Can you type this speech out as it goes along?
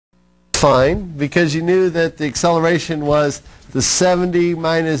fine because you knew that the acceleration was the 70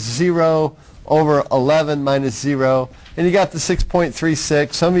 minus 0 over 11 minus 0, and you got the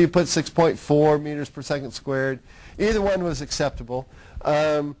 6.36. Some of you put 6.4 meters per second squared. Either one was acceptable.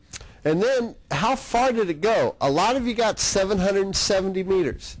 And then, how far did it go? A lot of you got 770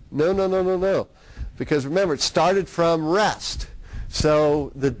 meters. No. Because remember, it started from rest.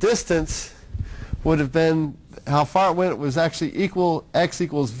 So the distance would have been, how far it went, it was actually equal, x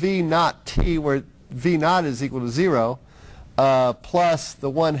equals v naught t, where v naught is equal to 0, plus the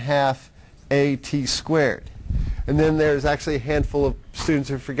 1/2 at squared. And then there's actually a handful of students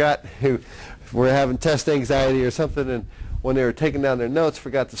who forgot, who were having test anxiety or something, and when they were taking down their notes,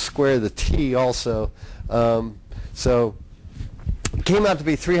 forgot to square the t also. So it came out to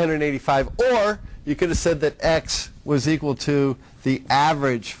be 385, or you could have said that x was equal to the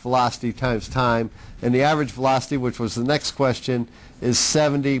average velocity times time, and the average velocity, which was the next question, is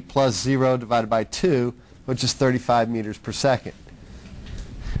 70 plus 0 divided by 2, which is 35 meters per second.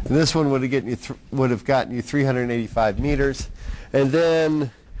 And this one would have gotten you 385 meters. And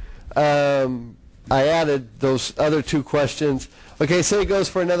then I added those other two questions. Okay, say it goes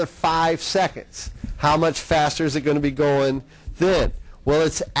for another 5 seconds. How much faster is it going to be going then? Well,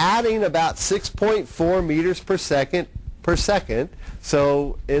 it's adding about 6.4 meters per second.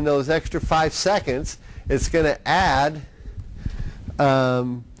 So in those extra 5 seconds, it's going to add,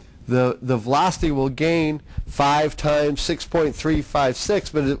 the velocity will gain 5 times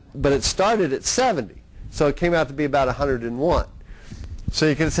 6.356, but it started at 70. So it came out to be about 101. So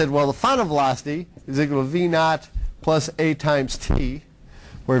you could have said, well, the final velocity is equal to v naught plus a times t,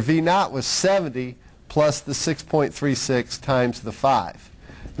 where v naught was 70 plus the 6.36 times the 5.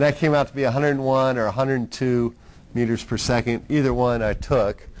 And that came out to be 101 or 102 meters per second. Either one I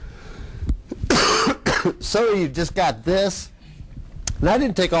took. So you just got this. And I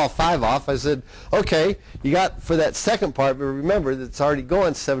didn't take all 5 off. I said, okay, you got for that second part, but remember that it's already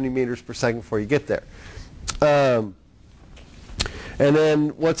going 70 meters per second before you get there. And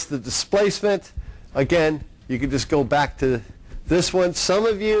then what's the displacement? Again, you could just go back to this one. Some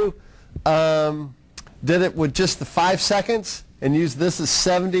of you did it with just the 5 seconds and used this as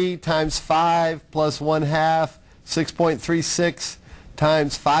 70 times 5 plus 1/2, 6.36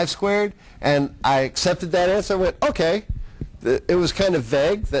 times 5 squared. And I accepted that answer. I went, okay. It was kind of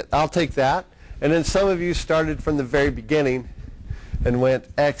vague. That I'll take that. And then some of you started from the very beginning and went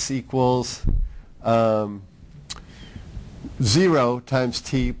x equals 0 times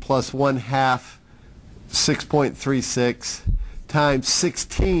t plus 1/2 6.36 times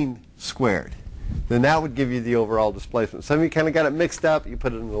 16 squared. Then that would give you the overall displacement. Some of you kind of got it mixed up. You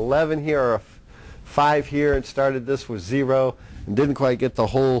put an 11 here or a 5 here and started this with 0 and didn't quite get the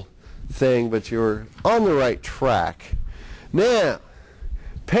whole thing, but you were on the right track. Now,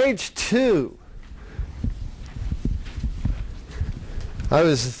 page 2. I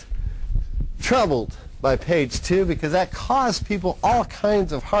was troubled by page 2 because that caused people all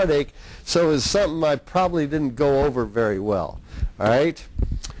kinds of heartache, so it was something I probably didn't go over very well. All right?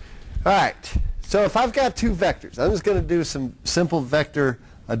 All right. So if I've got 2 vectors, I'm just going to do some simple vector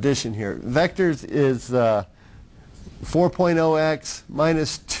addition here. Vectors is 4.0x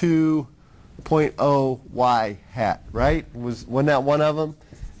minus 2.0 y hat, right? Wasn't that one of them?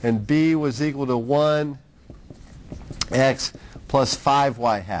 And b was equal to 1x plus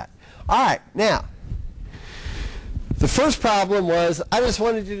 5y hat. All right, now, the first problem was I just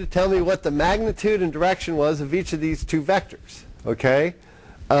wanted you to tell me what the magnitude and direction was of each of these 2 vectors, okay?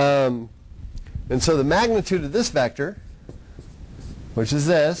 And so the magnitude of this vector, which is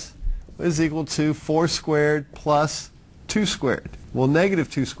this, is equal to 4 squared plus 2 squared. Well,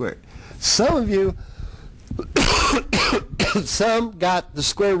 negative 2 squared. Some of you, some got the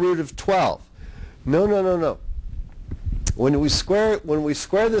square root of 12. No. When we square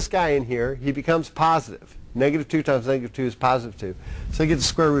this guy in here, he becomes positive. Negative 2 times negative 2 is positive 2. So he gets the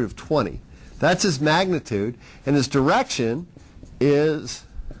square root of 20. That's his magnitude. And his direction is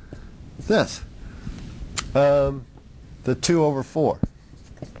this. The 2 over 4.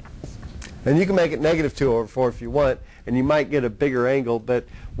 And you can make it negative 2 over 4 if you want, and you might get a bigger angle, but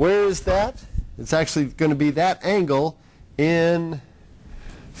where is that? It's actually going to be that angle in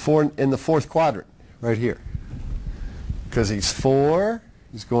the 4th quadrant, right here. Because he's 4,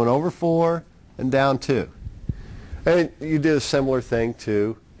 he's going over 4, and down 2. And you do a similar thing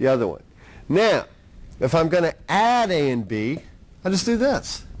to the other one. Now, if I'm going to add A and B, I just do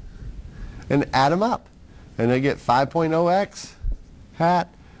this and add them up. And I get 5.0x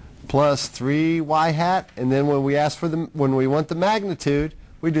hat plus 3y hat, and then when we want the magnitude,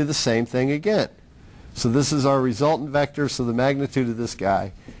 we do the same thing again. So this is our resultant vector, so the magnitude of this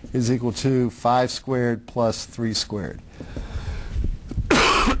guy is equal to 5 squared plus 3 squared,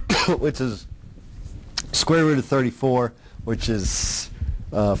 which is square root of 34, which is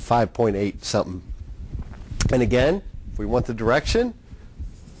 5.8 something. And again, if we want the direction,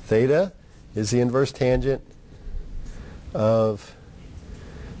 theta is the inverse tangent of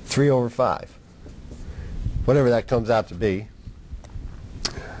 3 over 5, whatever that comes out to be.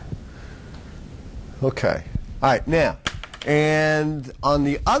 Okay. All right, now, and on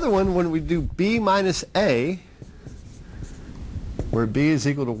the other one, when we do b minus a, where b is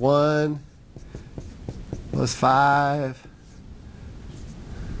equal to 1 plus 5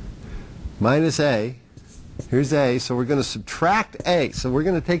 minus a, here's a, so we're going to subtract a. So we're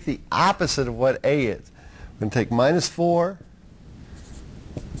going to take the opposite of what a is. We're going to take minus 4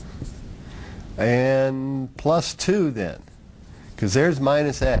 and plus 2 then, because there's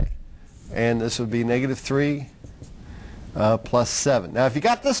minus a. And this would be negative 3 plus 7. Now if you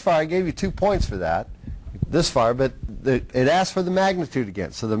got this far, I gave you 2 points for that, this far, but it asked for the magnitude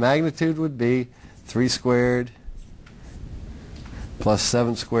again. So the magnitude would be 3 squared plus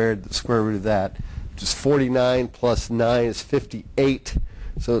 7 squared, the square root of that, which is 49 plus 9 is 58.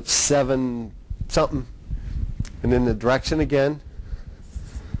 So it's 7 something. And then the direction again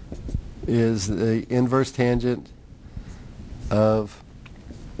is the inverse tangent of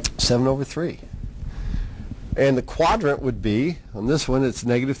 7 over 3. And the quadrant would be, on this one, it's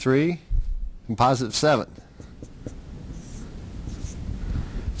negative 3 and positive 7.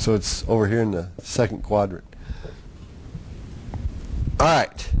 So it's over here in the second quadrant. All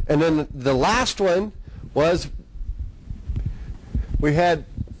right. And then the last one was we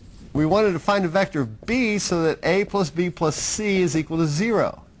wanted to find a vector of b so that a plus b plus c is equal to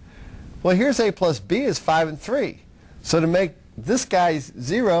 0. Well, here's a plus b is 5 and 3. So to make this guy's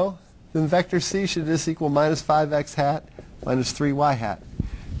 0, then vector c should just equal minus 5x hat minus 3y hat.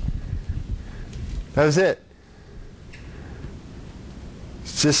 That was it.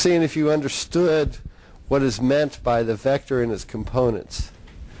 It's just seeing if you understood what is meant by the vector and its components.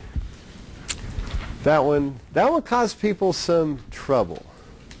 That one caused people some trouble.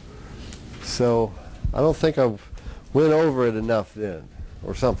 So I don't think I went over it enough then,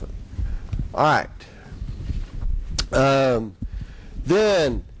 or something. All right.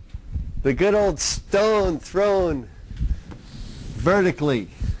 Then the good old stone thrown vertically.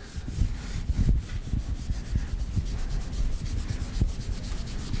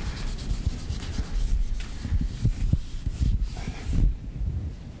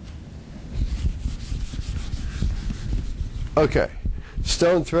 Okay,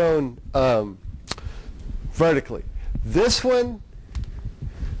 stone thrown vertically. This one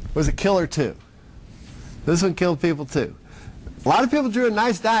was a killer too. This one killed people too. A lot of people drew a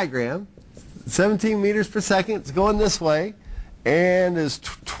nice diagram. 17 meters per second. It's going this way and is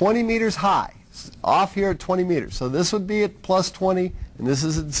 20 meters high. It's off here at 20 meters. So this would be at plus 20 and this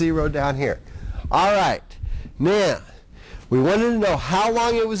is at 0 down here. All right. Now, we wanted to know how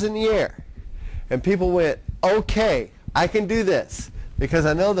long it was in the air. And people went, okay, I can do this because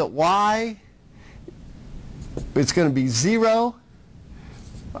I know that y, it's going to be 0.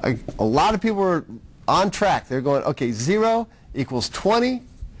 A lot of people were on track. They're going, okay, 0 equals 20.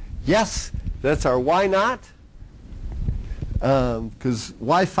 Yes, that's our y naught. Because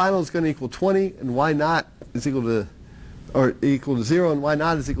y final is going to equal 20 and y naught is equal to, or equal to 0 and y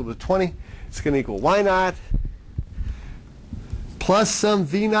naught is equal to 20. It's going to equal y naught plus some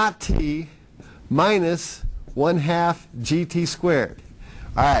v naught t minus 1/2 gt squared.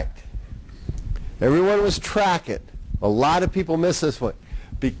 All right. Everyone was tracking. A lot of people missed this one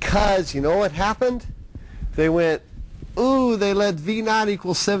because you know what happened? They went, ooh, they let v naught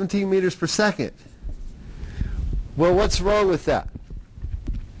equal 17 meters per second. Well, what's wrong with that?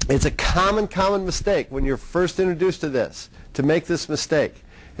 It's a common mistake when you're first introduced to this, to make this mistake.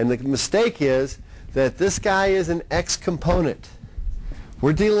 And the mistake is that this guy is an x component.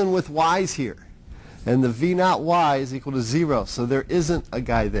 We're dealing with y's here. And the v naught y is equal to 0, so there isn't a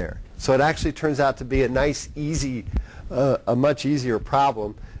guy there. So it actually turns out to be a nice, easy, a much easier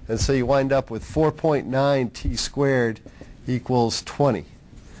problem. And so you wind up with 4.9 t squared equals 20.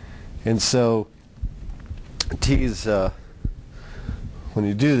 And so t is, when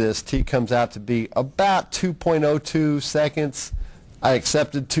you do this, t comes out to be about 2.02 seconds. I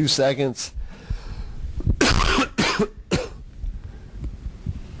accepted 2 seconds.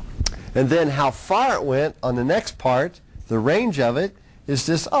 And then how far it went on the next part, the range of it, is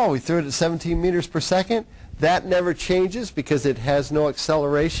just, oh, we threw it at 17 meters per second. That never changes because it has no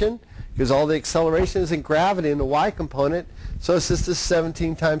acceleration, because all the acceleration is in gravity in the y component. So it's just this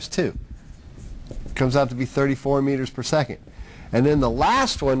 17 times 2. It comes out to be 34 meters per second. And then the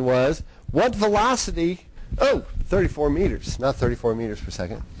last one was, what velocity, 34 meters, not 34 meters per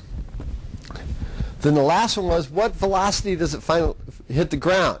second. Then the last one was, what velocity does it finally hit the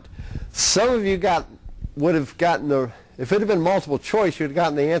ground? Some of you would have gotten the, if it had been multiple choice, you would have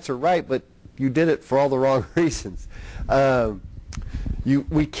gotten the answer right, but you did it for all the wrong reasons.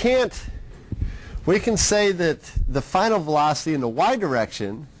 We can say that the final velocity in the y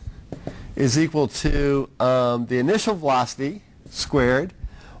direction is equal to the initial velocity squared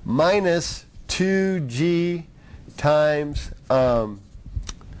minus 2g times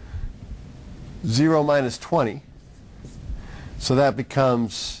 0 minus 20. So that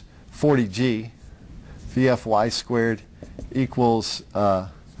becomes 40g. VFY squared equals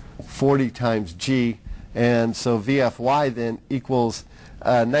 40 times g. And so VFY then equals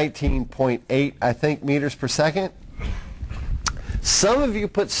 19.8, I think, meters per second. Some of you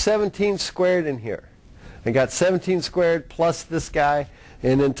put 17 squared in here and got 17 squared plus this guy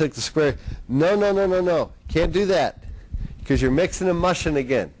and then took the square. No. Can't do that because you're mixing and mushing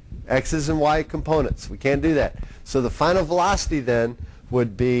again. X's and Y components. We can't do that. So the final velocity then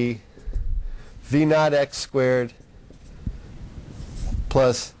would be V naught x squared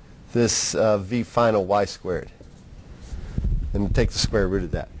plus this V final y squared. And take the square root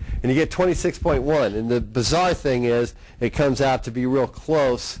of that. And you get 26.1. And the bizarre thing is it comes out to be real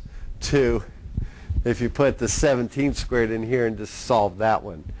close to if you put the 17 squared in here and just solve that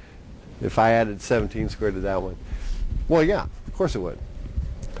one. If I added 17 squared to that one. Well, yeah, of course it would.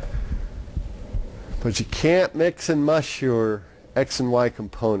 But you can't mix and mush your x and y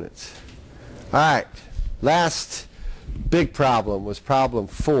components. All right, last big problem was problem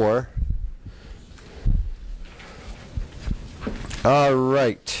 4. All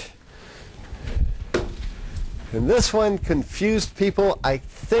right. And this one confused people, I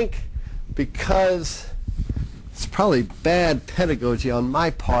think, because it's probably bad pedagogy on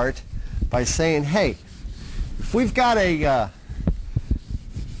my part by saying, hey, if we've got a,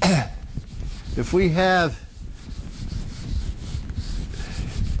 if we have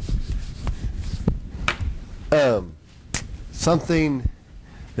something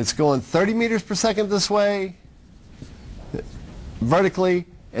that's going 30 meters per second this way vertically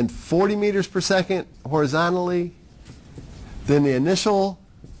and 40 meters per second horizontally, then the initial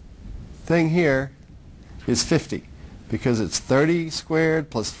thing here is 50 because it's 30 squared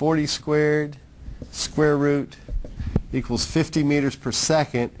plus 40 squared square root equals 50 meters per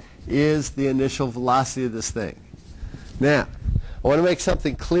second is the initial velocity of this thing. Now, I want to make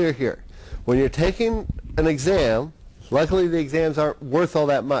something clear here. When you're taking an exam, luckily the exams aren't worth all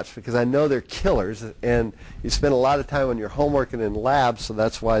that much because I know they're killers and you spend a lot of time on your homework and in labs, so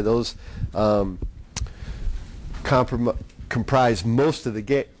that's why those comprise most of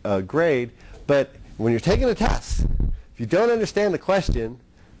the grade. But when you're taking a test, if you don't understand the question,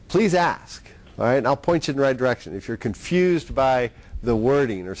 please ask. All right, and I'll point you in the right direction. If you're confused by the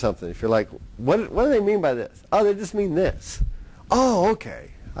wording or something, if you're like, what do they mean by this? Oh, they just mean this. Oh,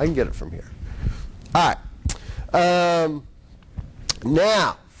 okay, I can get it from here. All right.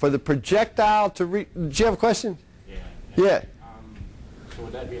 Now, for the projectile to reach, did you have a question? Yeah. So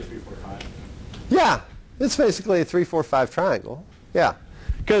would that be a 3, 4, 5? Yeah, it's basically a 3, 4, 5 triangle. Yeah,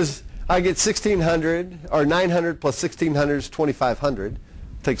 because I get 1,600, or 900 plus 1,600 is 2,500.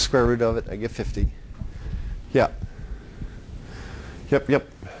 Take the square root of it, I get 50. Yeah. Yep.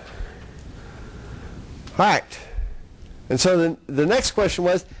 All right. And so then the next question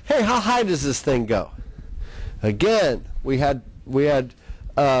was, hey, how high does this thing go? Again, we had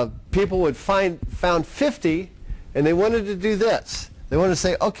people would found 50, and they wanted to do this. They wanted to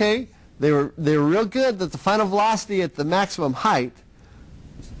say, okay, they were real good that the final velocity at the maximum height,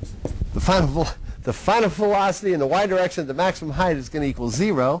 the final velocity in the y direction at the maximum height is going to equal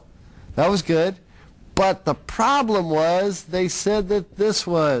 0. That was good. But the problem was they said that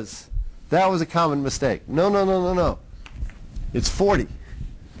that was a common mistake. No. It's 40.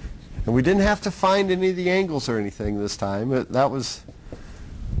 And we didn't have to find any of the angles or anything this time. That was,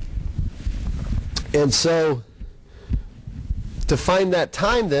 and so to find that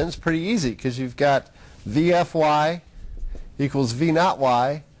time then is pretty easy because you've got VFY equals V naught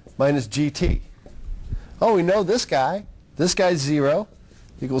y minus GT. Oh, we know this guy. This guy's 0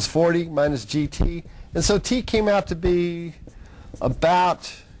 equals 40 minus GT. And so T came out to be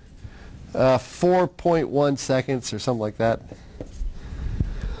about 4.1 seconds or something like that.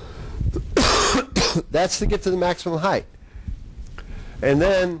 That's to get to the maximum height. And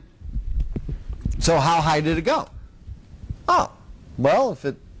then, so how high did it go? Oh, well, if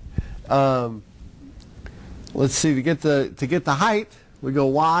it, let's see, to get the height, we go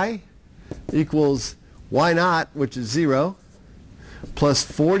y equals y naught, which is 0, plus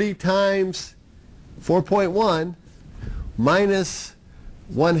 40 times 4.1 minus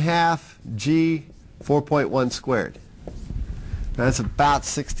 1/2 g 4.1 squared. That's about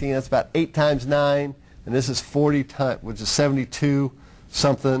 16. That's about 8 times 9. And this is 40 times, which is 72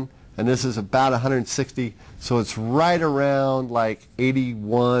 something. And this is about 160. So it's right around like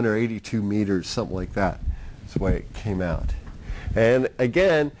 81 or 82 meters, something like that. That's the way it came out. And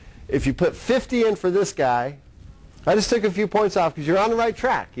again, if you put 50 in for this guy, I just took a few points off because you're on the right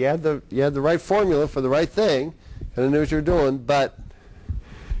track. You had the right formula for the right thing, and I knew what you were doing, but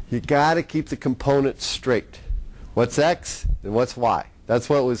you got to keep the components straight. What's X and what's Y? That's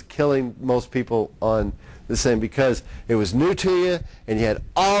what was killing most people on this thing, because it was new to you, and you had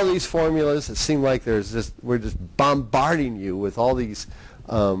all these formulas. It seemed like we're just bombarding you with all these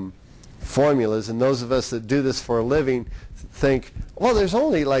formulas, and those of us that do this for a living think, well, there's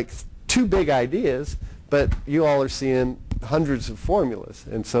only like 2 big ideas, but you all are seeing hundreds of formulas,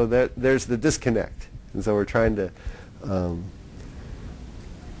 and so there's the disconnect. And so we're trying to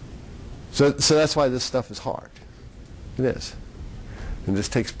so that's why this stuff is hard. It is. And this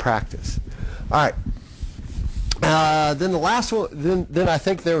takes practice. All right. Then the last one, then I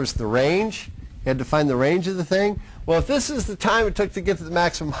think there was the range. You had to find the range of the thing. Well, if this is the time it took to get to the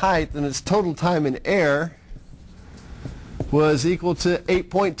maximum height, then its total time in air was equal to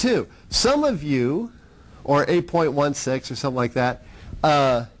 8.2. Some of you, or 8.16 or something like that,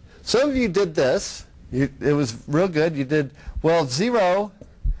 some of you did this. It was real good. You did, well, 0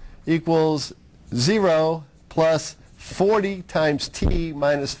 equals 0 plus 40 times t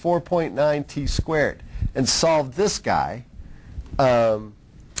minus 4.9 t squared, and solved this guy.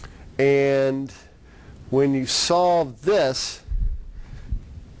 And when you solve this,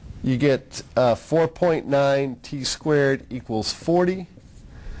 you get 4.9 t squared equals 40.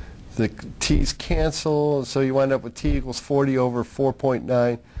 The t's cancel, so you wind up with t equals 40 over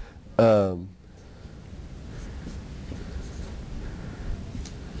 4.9.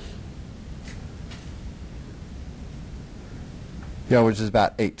 Yeah, which is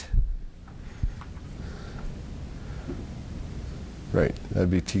about 8. Right, that'd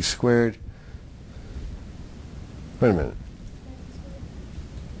be t squared. Wait a minute.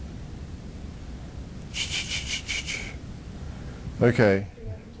 Okay.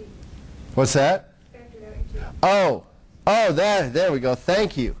 What's that? Oh, there we go.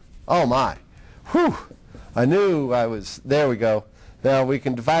 Thank you. Oh my. Whew. I knew I was, there we go. Now we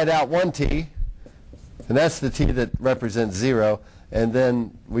can divide out 1t, and that's the t that represents 0, and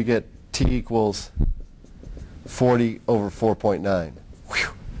then we get t equals 40 over 4.9.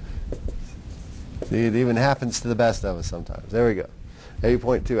 See, it even happens to the best of us sometimes. There we go.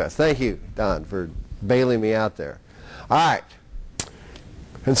 8.2s. Thank you, Don, for bailing me out there. All right.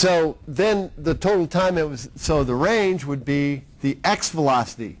 And so then the total time it was, so the range would be the x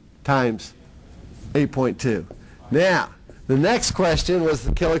velocity times 8.2. Now, the next question was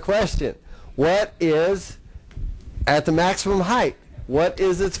the killer question. What is, at the maximum height, what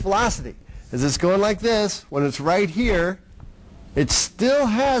is its velocity? As it's going like this, when it's right here, it still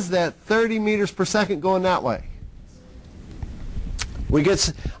has that 30 meters per second going that way.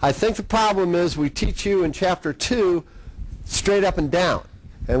 I think the problem is we teach you in chapter 2 straight up and down.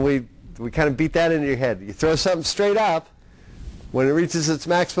 And we kind of beat that into your head. You throw something straight up, when it reaches its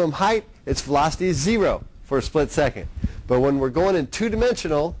maximum height, its velocity is 0 for a split second. But when we're going in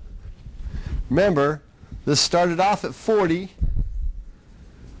 2-dimensional, remember, this started off at 40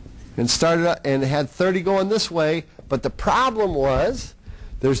 and and had 30 going this way, but the problem was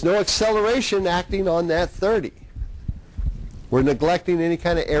there's no acceleration acting on that 30. We're neglecting any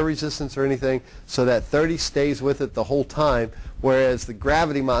kind of air resistance or anything, so that 30 stays with it the whole time, whereas the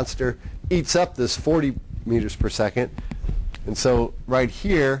gravity monster eats up this 40 meters per second. And so right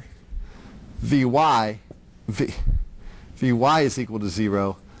here, Vy is equal to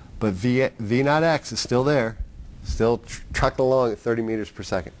 0, but V naught x is still there, still trucking along at 30 meters per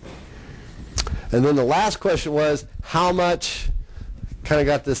second. And then the last question was, how much, kind of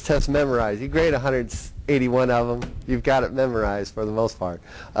got this test memorized. You grade 181 of them. You've got it memorized for the most part.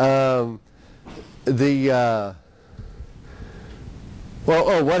 What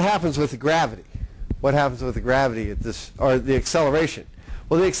happens with the gravity? What happens with the gravity at this, or the acceleration?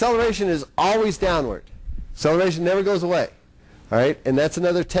 Well, the acceleration is always downward. Acceleration never goes away. All right, and that's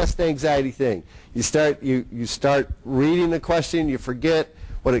another test anxiety thing. You start reading the question, you forget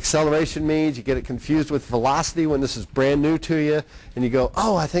what acceleration means, you get it confused with velocity when this is brand new to you, and you go,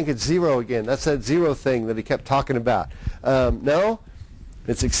 oh, I think it's 0 again. That's that 0 thing that he kept talking about. No,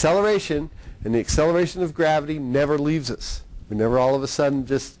 it's acceleration, and the acceleration of gravity never leaves us. We never all of a sudden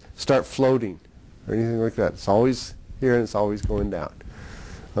just start floating or anything like that. It's always here and it's always going down.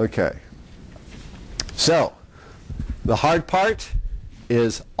 Okay. So, the hard part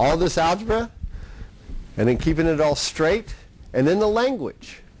is all this algebra, and then keeping it all straight, and then the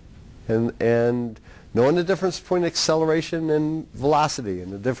language, and knowing the difference between acceleration and velocity,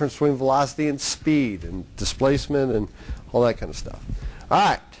 and the difference between velocity and speed, and displacement, and all that kind of stuff. All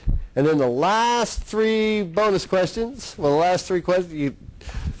right, and then the last 3 bonus questions. Well, the last 3 questions, you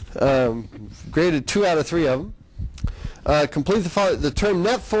graded 2 out of 3 of them. Complete the following. The term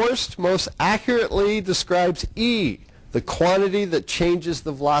net force most accurately describes E, the quantity that changes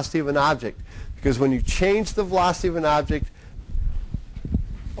the velocity of an object. Because when you change the velocity of an object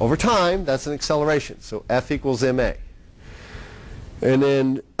over time, that's an acceleration. So F equals ma. And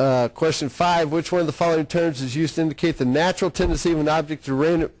then question 5, which one of the following terms is used to indicate the natural tendency of an object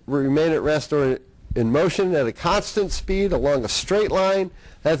to remain at rest or in motion at a constant speed along a straight line?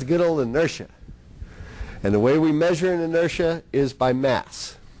 That's good old inertia. And the way we measure an inertia is by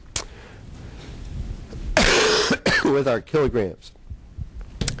mass with our kilograms.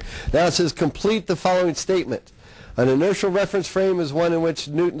 Now it says complete the following statement. An inertial reference frame is one in which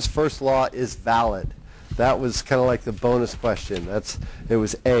Newton's first law is valid. That was kind of like the bonus question. It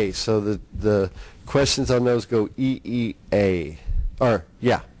was A. So the questions on those go EEA. Or,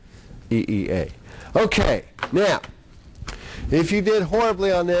 yeah, EEA. Okay, now, if you did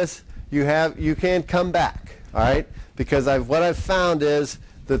horribly on this, you can come back, all right? Because what I've found is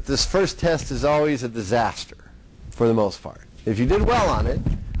that this first test is always a disaster for the most part. If you did well on it,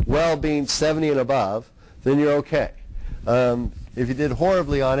 well being 70 and above, then you're okay. If you did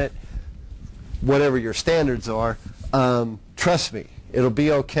horribly on it, whatever your standards are, trust me, it'll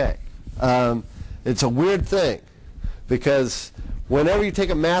be okay. It's a weird thing because whenever you take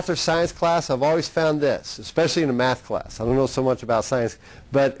a math or science class, I've always found this, especially in a math class. I don't know so much about science,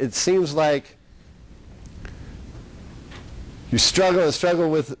 but it seems like you struggle and struggle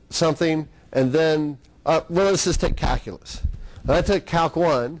with something, and then, well, let's just take calculus. When I took Calc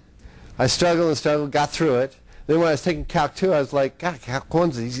 1, I struggled and struggled, got through it. Then when I was taking Calc 2, I was like, God, Calc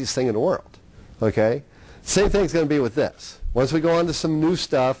 1's the easiest thing in the world. Okay? Same thing's going to be with this. Once we go on to some new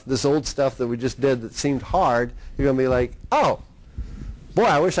stuff, this old stuff that we just did that seemed hard, you're going to be like, oh, boy,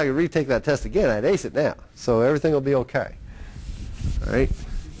 I wish I could retake that test again. I'd ace it now. So everything will be okay. All right?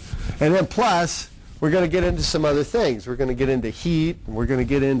 And then plus, we're going to get into some other things. We're going to get into heat. And we're going to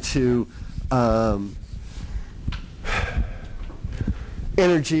get into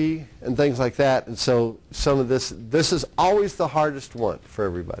energy and things like that. And so some of this is always the hardest one for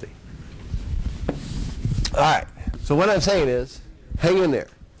everybody. All right. So what I'm saying is, hang in there.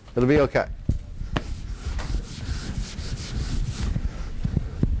 It'll be okay.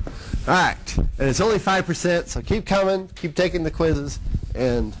 All right. And it's only 5%, so keep coming, keep taking the quizzes,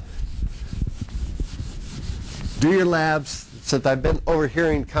 and do your labs. Since I've been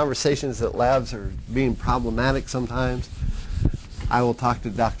overhearing conversations that labs are being problematic sometimes, I will talk to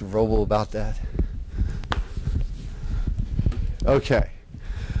Dr. Vrobel about that. Okay.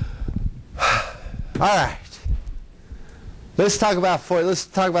 All right. Let's talk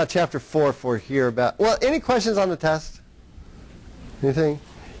about chapter 4 for here about, well, any questions on the test? Anything?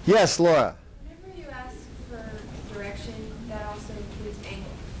 Yes, Laura. Whenever you ask for direction, that also includes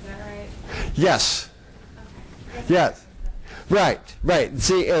angle. Is that right? Yes. Okay. Yes. Right.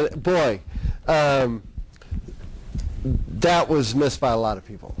 See, boy, that was missed by a lot of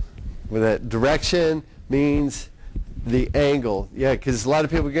people. With that direction means the angle. Yeah, because a lot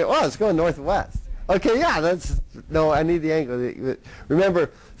of people go, oh, it's going north and west. Okay, yeah, no, I need the angle.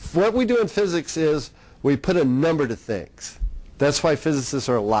 Remember, what we do in physics is we put a number to things. That's why physicists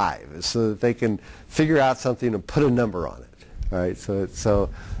are alive, is so that they can figure out something and put a number on it. All right, so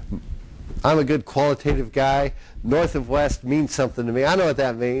I'm a good qualitative guy. North of west means something to me. I know what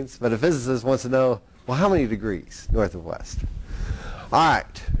that means, but a physicist wants to know, well, how many degrees north of west? All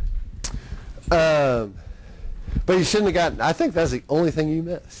right. But you shouldn't have gotten, I think that's the only thing you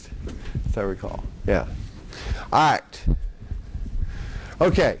missed, if I recall. Yeah. All right.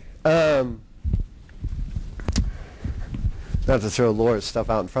 Okay. Not to throw Laura's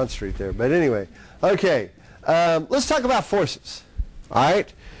stuff out in Front Street there, but anyway. Okay. Let's talk about forces. All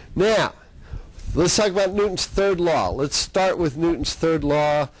right. Now, let's talk about Newton's third law. Let's start with Newton's third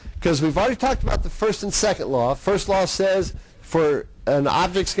law, because we've already talked about the first and second law. First law says for an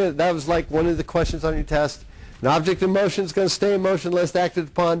object's going to, that was like one of the questions on your test, an object in motion is going to stay in motion unless acted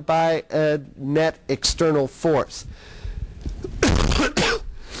upon by a net external force.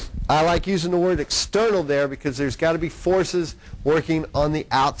 I like using the word external there because there's got to be forces working on the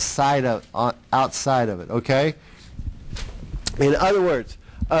outside of it, okay? In other words,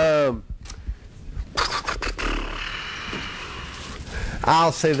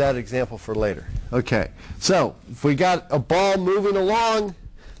 I'll save that example for later. Okay, so if we got a ball moving along,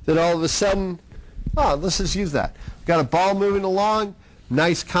 then all of a sudden, let's just use that. We've got a ball moving along,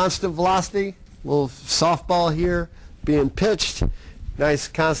 nice constant velocity, little softball here being pitched, nice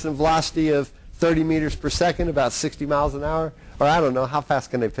constant velocity of 30 meters per second, about 60 miles an hour. Or I don't know, how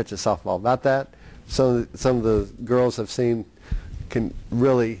fast can they pitch a softball? About that? Some of the girls I've seen can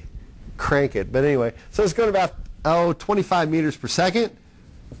really crank it. But anyway, so it's going about 25 meters per second.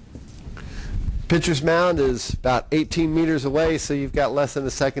 Pitcher's mound is about 18 meters away, so you've got less than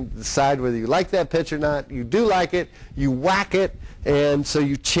a second to decide whether you like that pitch or not. You do like it, you whack it, and so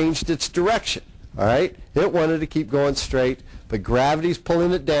you changed its direction. All right? It wanted to keep going straight, but gravity's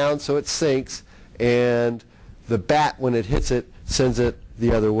pulling it down so it sinks, and the bat, when it hits it, sends it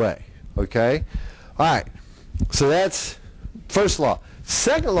the other way. Okay? All right. So that's first law.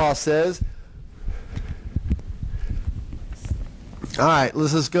 Second law says, all right,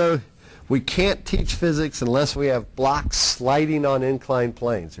 let's just go. We can't teach physics unless we have blocks sliding on inclined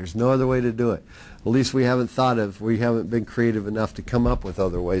planes. There's no other way to do it. At least we haven't been creative enough to come up with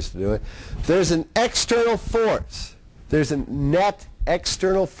other ways to do it. There's an external force. There's a net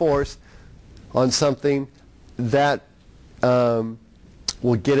external force on something that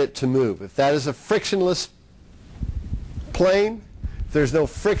will get it to move. If that is a frictionless plane, if there's no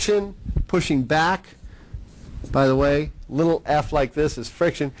friction pushing back, by the way, little f like this is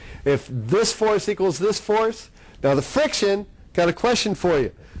friction. If this force equals this force, now the friction, got a question for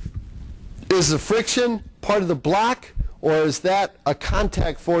you. Is the friction part of the block, or is that a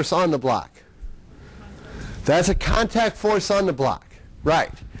contact force on the block? That's a contact force on the block.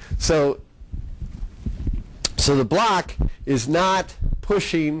 Right. So the block is not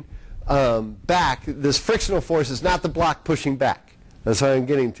pushing back. This frictional force is not the block pushing back. That's what I'm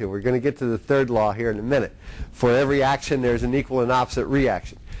getting to. We're going to get to the third law here in a minute. For every action, there's an equal and opposite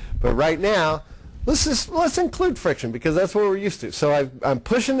reaction. But right now, let's include friction, because that's what we're used to. So I'm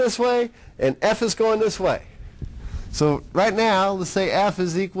pushing this way, and F is going this way. So right now, let's say F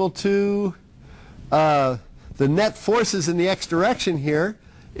is equal to the net forces in the x direction here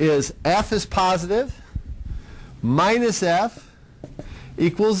is F is positive minus F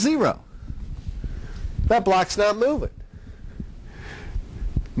equals 0. That block's not moving.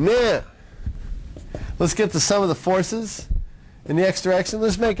 Now, let's get the sum of the forces in the x direction.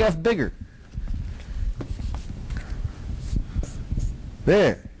 Let's make F bigger.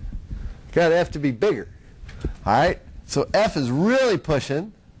 There. Got F to be bigger. All right? So F is really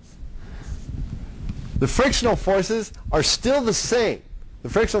pushing. The frictional forces are still the same. The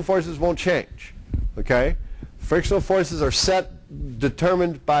frictional forces won't change. Okay? Frictional forces are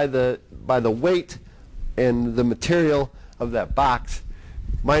determined by the weight and the material of that box.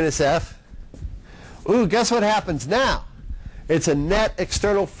 Minus F. Ooh, guess what happens now? It's a net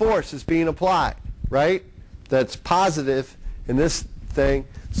external force is being applied, right? That's positive in this thing.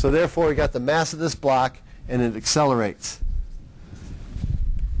 So therefore, we got the mass of this block, and it accelerates.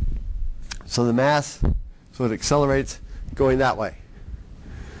 So the mass, so it accelerates going that way.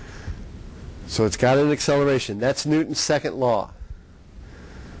 So it's got an acceleration. That's Newton's second law.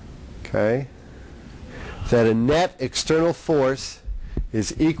 Okay? That a net external force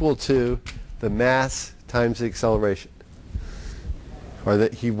is equal to the mass times the acceleration. Or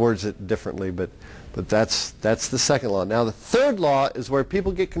that he words it differently, but that's the second law. Now the third law is where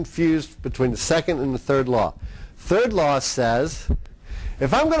people get confused between the second and the third law. Third law says,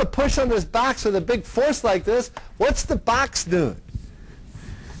 if I'm going to push on this box with a big force like this, what's the box doing?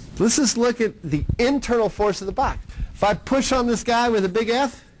 Let's just look at the internal force of the box. If I push on this guy with a big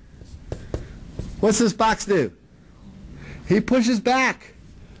F, what's this box do? He pushes back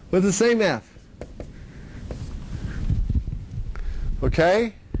with the same F.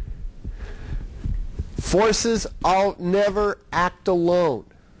 Okay? Forces never act alone.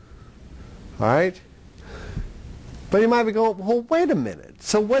 All right? But you might be going, well, wait a minute.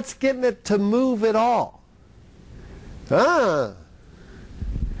 So what's getting it to move at all?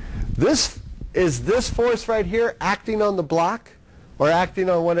 Is this force right here acting on the block or acting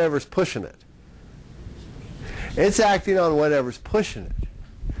on whatever's pushing it? It's acting on whatever's pushing it.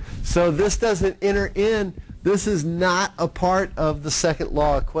 So this doesn't enter in. This is not a part of the second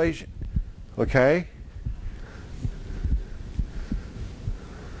law equation. Okay?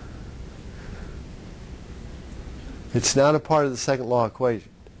 It's not a part of the second law equation.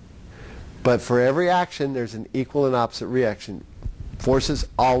 But for every action, there's an equal and opposite reaction. Forces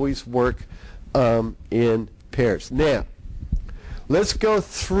always work in pairs. Now, let's go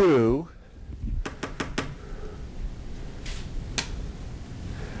through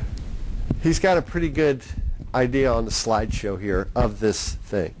he's got a pretty good idea on the slideshow here of this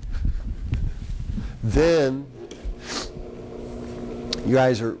thing. Then your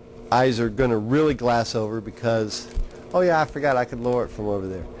eyes are going to really glass over because, oh yeah, I forgot I could lower it from over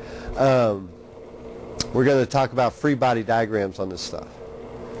there. We're going to talk about free body diagrams on this stuff.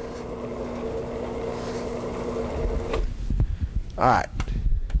 All right.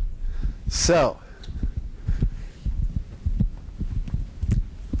 So,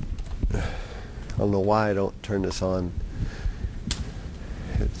 I don't know why I don't turn this on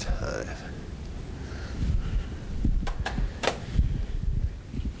at time.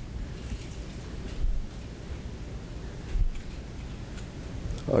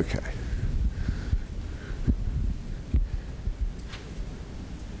 Okay.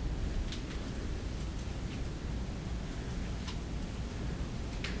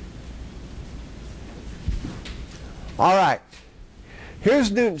 All right.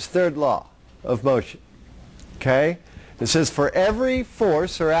 Here's Newton's third law of motion. Okay? It says for every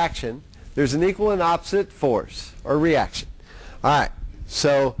force or action, there's an equal and opposite force or reaction. All right.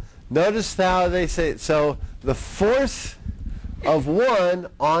 So notice how they say it. So the force of 1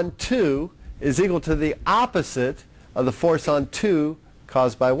 on 2 is equal to the opposite of the force on 2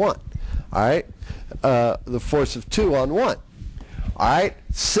 caused by 1. All right? The force of 2 on 1. All right?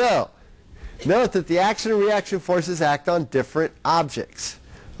 So, note that the action and reaction forces act on different objects.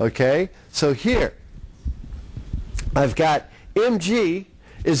 Okay? So here, I've got mg.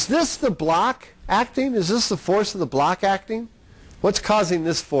 Is this the block acting? Is this the force of the block acting? What's causing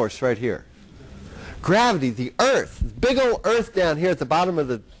this force right here? Gravity, the earth, big old earth down here at the bottom of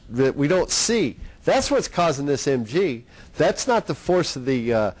the that we don't see. That's what's causing this mg. That's not the force of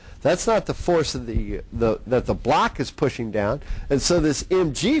the that the block is pushing down. And so this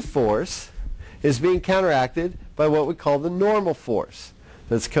mg force is being counteracted by what we call the normal force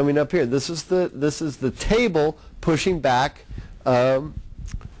that's coming up here. This is the table pushing back on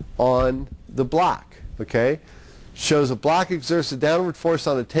the block. Okay. Shows a block exerts a downward force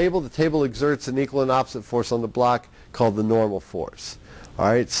on a table. The table exerts an equal and opposite force on the block called the normal force. All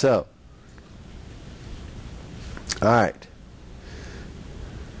right, so. All right.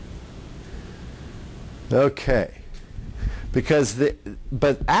 Okay.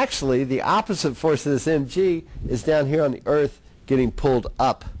 But actually, the opposite force of this mg is down here on the earth getting pulled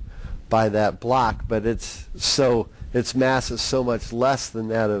up by that block, but its mass is so much less than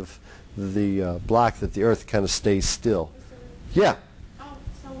that of the block that the earth kind of stays still. Yeah.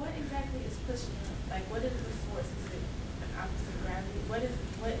 So what exactly is pushing up? Like, what is the force? Is it an opposite gravity? What is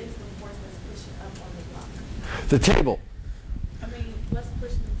the force that's pushing up on the block? The table. I mean, what's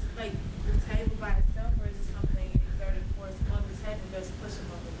pushing, like, the table by itself, or is it something exerted force on the table that's pushing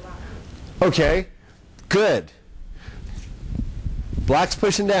on the block? Okay. Good. Block's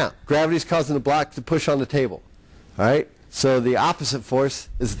pushing down. Gravity's causing the block to push on the table. All right? So the opposite force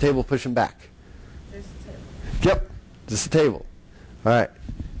is the table pushing back. There's the table. Yep, just the table. All right,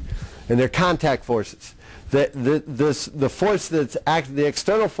 and they're contact forces. The force that's the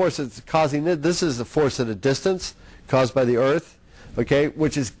external force that's causing this is the force at a distance caused by the Earth, okay,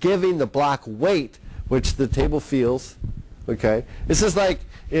 which is giving the block weight, which the table feels. Okay, this is like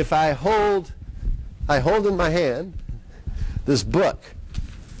if I hold in my hand this book,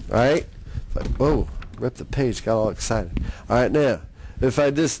 all right. Whoa. Ripped the page, got all excited. All right, now, if I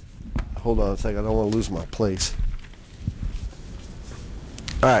just, hold on a second, I don't want to lose my place.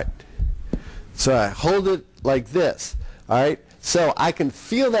 All right, so I hold it like this, all right? So I can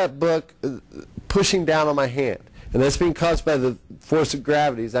feel that book pushing down on my hand, and that's being caused by the force of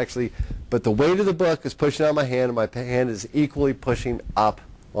gravity, is actually, but the weight of the book is pushing on my hand, and my hand is equally pushing up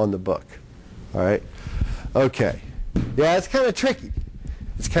on the book, all right? Okay, yeah, it's kind of tricky.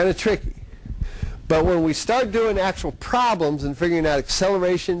 It's kind of tricky. But when we start doing actual problems and figuring out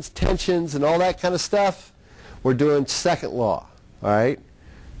accelerations, tensions, and all that kind of stuff, we're doing second law. All right?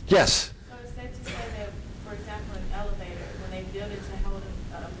 Yes? So it's safe to say that, for example, an elevator, when they build it to hold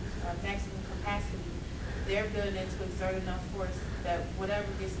a maximum capacity, they're building it to exert enough force that whatever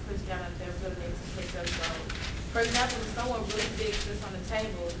gets pushed down, they're building it to push up load. For example, if someone really big sits on the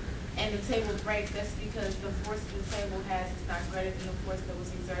table and the table breaks, that's because the force the table has is not greater than the force that was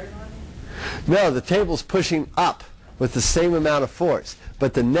exerted on it? No, the table's pushing up with the same amount of force,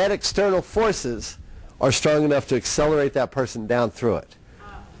 but the net external forces are strong enough to accelerate that person down through it.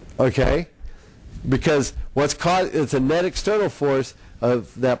 Okay? Because what's caused, it's a net external force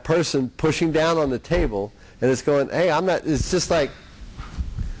of that person pushing down on the table, and it's going, hey, I'm not, it's just like,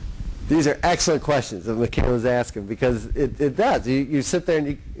 these are excellent questions that Michaela's asking, because it does. You sit there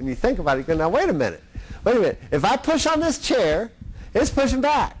and you think about it, you go, now wait a minute. If I push on this chair, it's pushing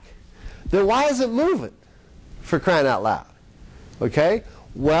back. Then why is it moving? for crying out loud. Okay?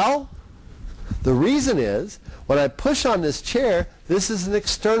 Well, the reason is, when I push on this chair, this is an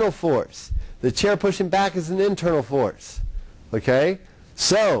external force. The chair pushing back is an internal force. Okay?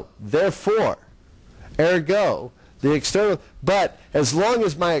 So, therefore, ergo, the external, but as long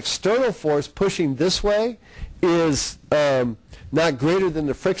as my external force pushing this way is not greater than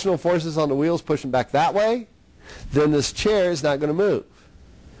the frictional forces on the wheels pushing back that way, then this chair is not going to move.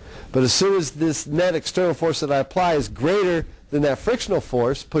 But as soon as this net external force that I apply is greater than that frictional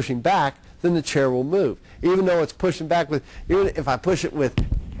force pushing back, then the chair will move. Even though it's pushing back with, even if I push it with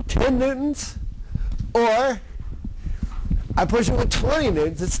 10 newtons, or I push it with 20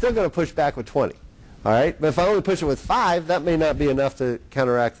 newtons, it's still going to push back with 20. All right? But if I only push it with 5, that may not be enough to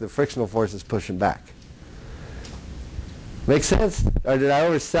counteract the frictional forces pushing back. Make sense? Or did I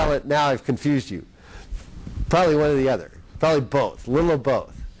oversell it? Now I've confused you. Probably one or the other. Probably both. A little of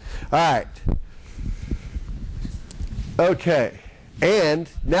both. All right. Okay. And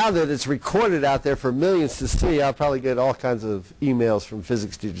now that it's recorded out there for millions to see, I'll probably get all kinds of emails from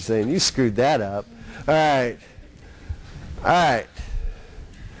physics teachers saying, you screwed that up. All right. All right.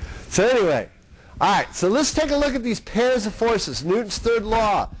 So anyway, all right, so let's take a look at these pairs of forces. Newton's third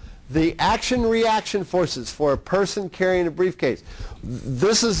law, the action-reaction forces for a person carrying a briefcase.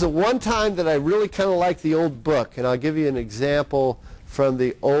 This is the one time that I really kind of like the old book, and I'll give you an example from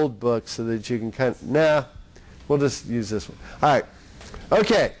the old book so that you can kind of, nah, we'll just use this one. All right,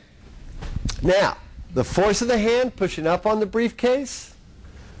 okay. Now, the force of the hand pushing up on the briefcase,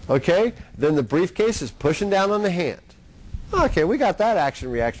 okay, then the briefcase is pushing down on the hand. Okay, we got that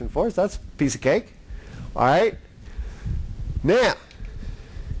action-reaction force. That's a piece of cake. All right. Now,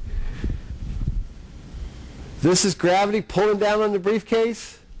 this is gravity pulling down on the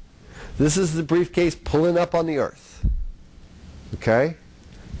briefcase. This is the briefcase pulling up on the earth. Okay?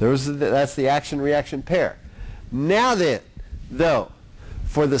 That's the action-reaction pair. Now then, though,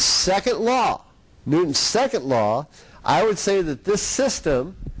 for the second law, Newton's second law, I would say that this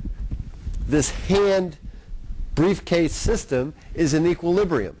system, this hand briefcase system, is in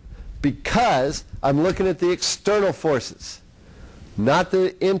equilibrium because I'm looking at the external forces, not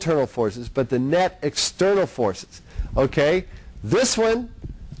the internal forces, but the net external forces. Okay, this one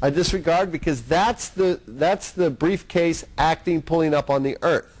I disregard because that's the briefcase acting, pulling up on the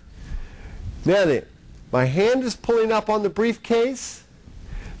earth. Now then, my hand is pulling up on the briefcase.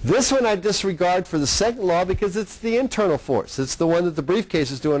 This one I disregard for the second law because it's the internal force. It's the one that the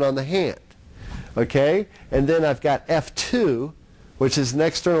briefcase is doing on the hand. Okay, and then I've got F2, which is an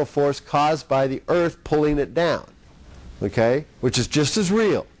external force caused by the earth pulling it down. Okay, which is just as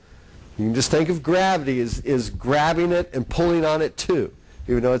real. You can just think of gravity as grabbing it and pulling on it too,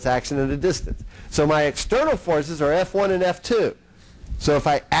 even though it's action at a distance. So my external forces are F1 and F2. So if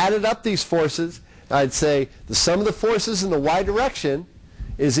I added up these forces, I'd say the sum of the forces in the y direction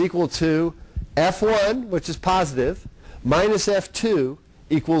is equal to F1, which is positive, minus F2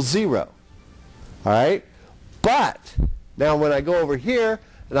 equals 0. All right? But now when I go over here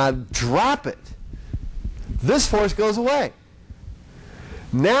and I drop it, this force goes away.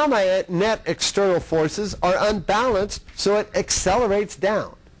 Now my net external forces are unbalanced, so it accelerates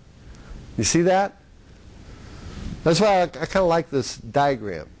down. You see that? That's why I kind of like this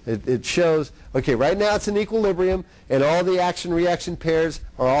diagram. It shows, okay, right now it's in equilibrium, and all the action-reaction pairs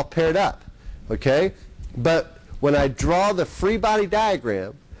are all paired up. Okay? But when I draw the free body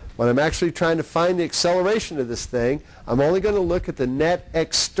diagram, when I'm actually trying to find the acceleration of this thing, I'm only going to look at the net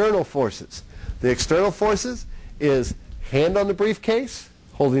external forces. The external forces is hand on the briefcase,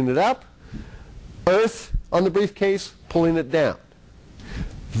 holding it up, earth on the briefcase, pulling it down.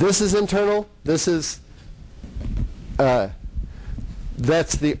 This is internal. This is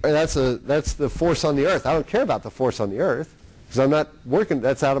that's the force on the earth. I don't care about the force on the earth because I'm not working.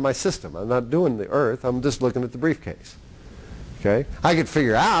 That's out of my system. I'm not doing the earth. I'm just looking at the briefcase. Okay, I could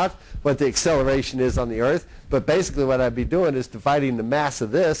figure out what the acceleration is on the earth, but basically what I'd be doing is dividing the mass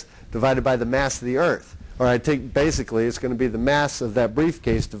of this divided by the mass of the earth. Or I take, basically, it's going to be the mass of that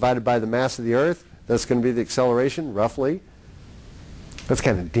briefcase divided by the mass of the earth. That's going to be the acceleration, roughly. That's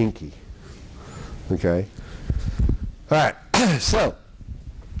kind of dinky. Okay. All right. So,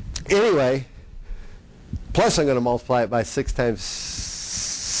 anyway, plus I'm going to multiply it by 6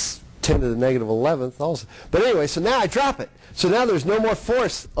 times 10 to the negative 11th also. But anyway, so now I drop it. So now there's no more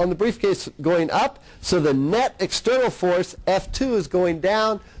force on the briefcase going up, so the net external force, F2, is going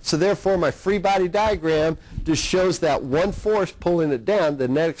down, so therefore my free body diagram just shows that one force pulling it down, the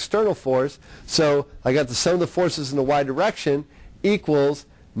net external force. So I got the sum of the forces in the y direction equals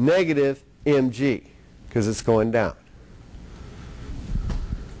negative mg, because it's going down.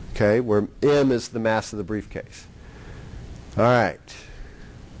 okay, where M is the mass of the briefcase. All right.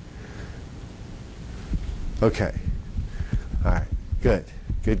 Okay. All right. Good.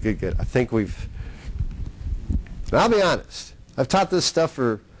 Good, good, good. I think we've... Now, I'll be honest. I've taught this stuff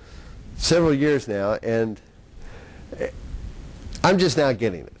for several years now, and I'm just now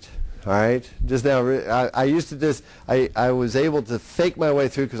getting it. All right? Just now, I used to just... I was able to fake my way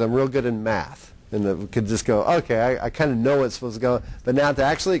through because I'm real good in math. And could just go, okay, I kind of know what's supposed to go. But now to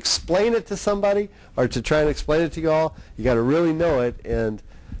actually explain it to somebody or to try and explain it to you all, you got to really know it. And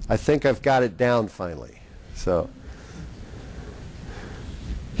I think I've got it down finally. So,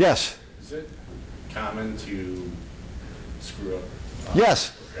 yes? Is it common to screw up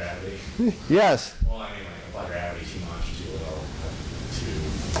Yes. with gravity? Yes. Well, I mean, like apply gravity too much, too little, too...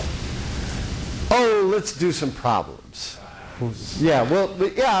 Oh, let's do some problems. Yeah, well,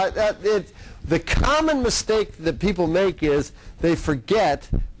 the common mistake that people make is they forget,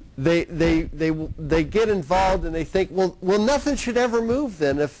 they get involved and they think, well, nothing should ever move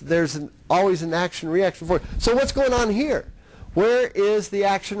then if there's always an action-reaction force. So what's going on here? Where is the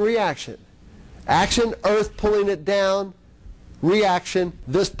action-reaction? Action, Earth pulling it down, reaction,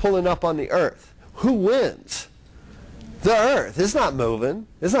 this pulling up on the Earth. Who wins? The Earth. It's not moving.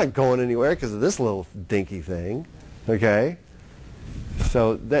 It's not going anywhere because of this little dinky thing. Okay?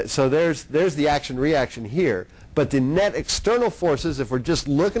 So there's the action-reaction here. But the net external forces, if we're just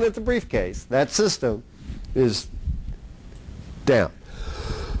looking at the briefcase, that system is down.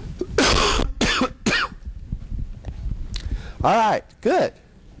 All right, good.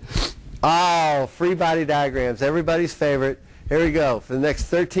 Oh, free body diagrams, everybody's favorite. Here we go. For the next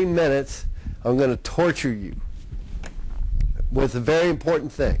 13 minutes, I'm going to torture you with a very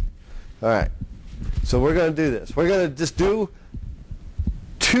important thing. All right. So we're going to do this. We're going to just do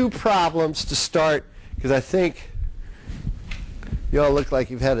 2 problems to start, because I think you all look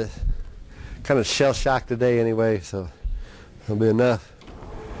like you've had a kind of shell shock today anyway, so that'll be enough.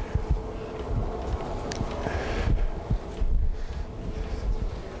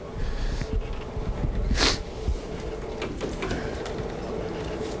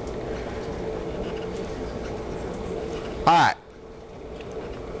 All right.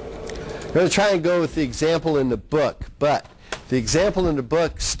 I'm going to try and go with the example in the book, but the example in the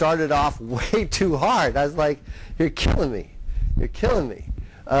book started off way too hard. I was like, you're killing me. You're killing me.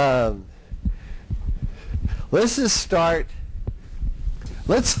 Let's just start.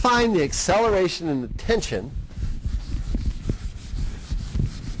 Let's find the acceleration and the tension.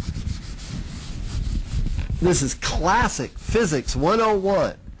 This is classic physics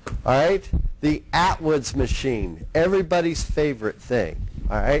 101. All right? The Atwood's machine, everybody's favorite thing.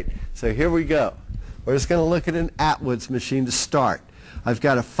 All right? So here we go. We're just going to look at an Atwood's machine to start. I've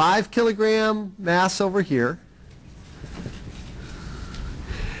got a 5 kilogram mass over here.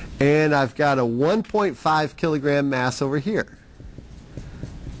 And I've got a 1.5 kilogram mass over here.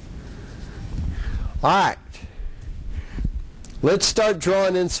 All right. Let's start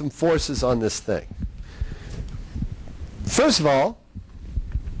drawing in some forces on this thing. First of all,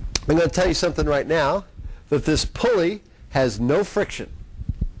 I'm going to tell you something right now, that this pulley has no friction.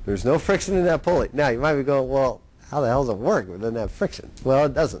 There's no friction in that pulley. Now, you might be going, well, how the hell does it work if it doesn't have friction? Well,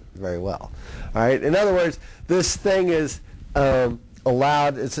 it doesn't very well. All right. In other words, this thing is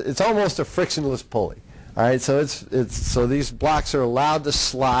allowed. It's almost a frictionless pulley. All right. So so these blocks are allowed to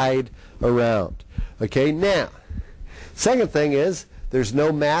slide around. Okay. Now, second thing is there's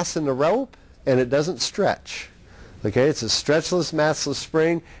no mass in the rope, and it doesn't stretch. Okay, it's a stretchless, massless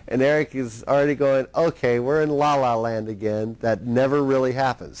spring, and Eric is already going, okay, we're in la-la land again. That never really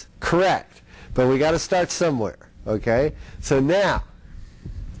happens. Correct, but we got to start somewhere, okay? So now,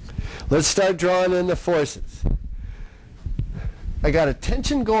 let's start drawing in the forces. I got a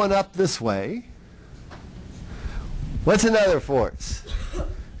tension going up this way. What's another force?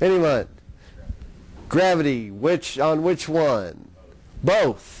 Anyone? Gravity, on which one?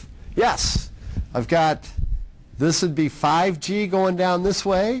 Both. Yes, I've got... This would be 5G going down this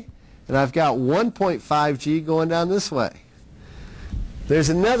way, and I've got 1.5G going down this way. There's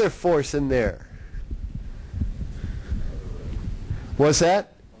another force in there. What's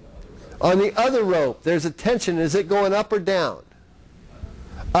that? On the other rope, there's a tension. Is it going up or down?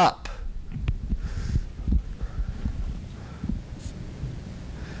 Up.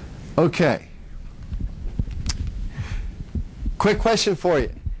 Okay. Quick question for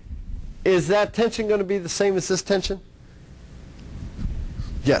you. Is that tension going to be the same as this tension?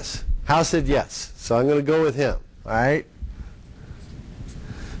 Yes. Hal said yes. So I'm going to go with him. All right?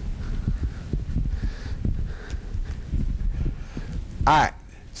 All right.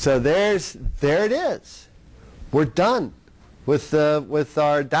 So there it is. We're done. with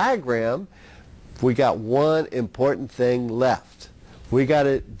our diagram, we got one important thing left. We got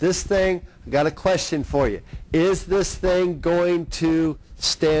this thing, I got a question for you. Is this thing going to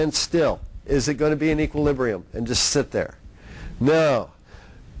stand still? Is it going to be in equilibrium and just sit there? No.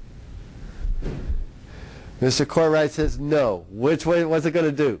 Mr. Corwright says no. Which way, what's it going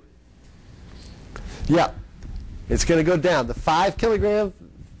to do? Yeah, it's going to go down. The 5 kilograms,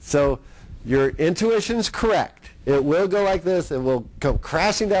 so your intuition's correct. It will go like this, and will come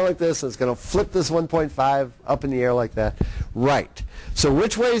crashing down like this, and it's going to flip this 1.5 up in the air like that. Right. So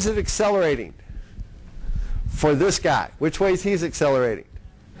which way is it accelerating for this guy? Which way is he accelerating?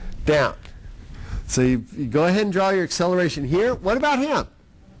 Down. So you go ahead and draw your acceleration here. What about him?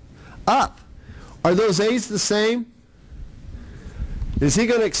 Up. Are those A's the same? Is he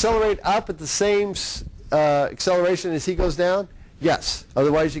going to accelerate up at the same acceleration as he goes down? Yes.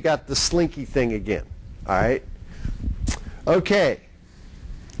 Otherwise, you got the slinky thing again. All right? Okay.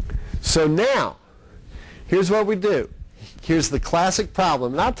 So now, here's what we do. Here's the classic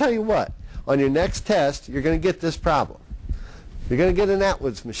problem. And I'll tell you what. On your next test, you're going to get this problem. You're going to get an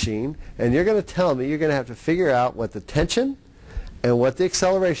Atwood's machine, and you're going to tell me you're going to have to figure out what the tension and what the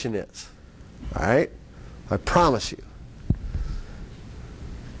acceleration is. All right? I promise you.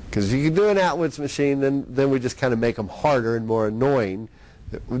 Because if you can do an Atwood's machine, then we just kind of make them harder and more annoying.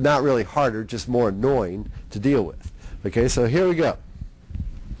 Not really harder, just more annoying to deal with. Okay, so here we go.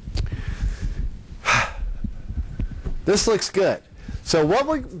 This looks good. So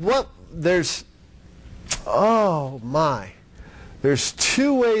there's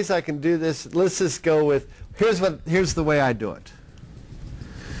two ways I can do this. Let's just go with, here's the way I do it.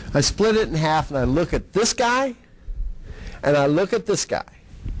 I split it in half and I look at this guy and I look at this guy.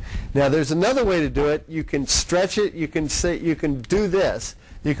 Now there's another way to do it. You can stretch it, you can do this.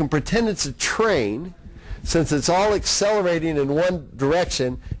 You can pretend it's a train, since it's all accelerating in one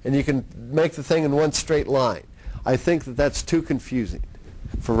direction, and you can make the thing in one straight line. I think that that's too confusing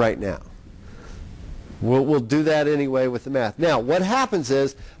for right now. We'll do that anyway with the math. Now, what happens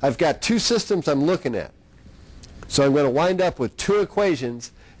is I've got two systems I'm looking at. So I'm going to wind up with two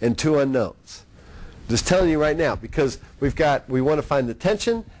equations and two unknowns. Just telling you right now, because we want to find the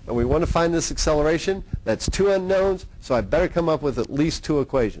tension and we want to find this acceleration. That's two unknowns, so I better come up with at least two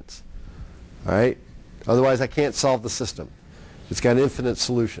equations. All right? Otherwise, I can't solve the system. It's got infinite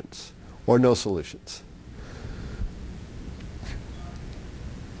solutions or no solutions.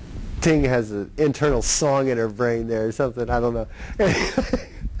 Ting has an internal song in her brain there or something. I don't know.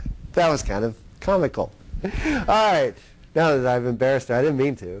 That was kind of comical. All right. Now that I've embarrassed her, I didn't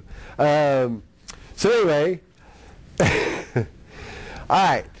mean to. So anyway, all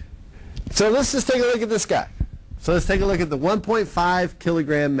right. So let's just take a look at this guy. So let's take a look at the 1.5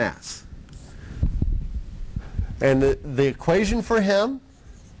 kilogram mass. And the equation for him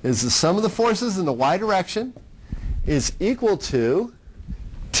is the sum of the forces in the y direction is equal to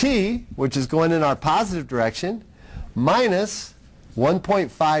T, which is going in our positive direction, minus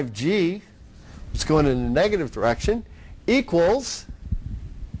 1.5 G, which is going in the negative direction, equals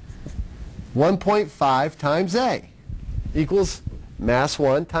 1.5 times A, equals mass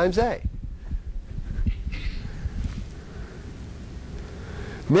 1 times A.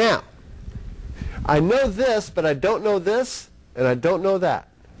 Now, I know this, but I don't know this, and I don't know that.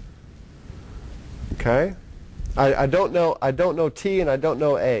 Okay? I don't know T and I don't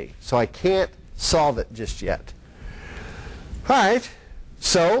know A, so I can't solve it just yet. All right,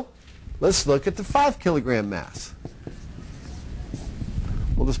 so let's look at the 5 kilogram mass.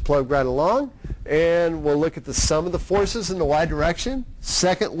 We'll just plug right along, and we'll look at the sum of the forces in the y direction.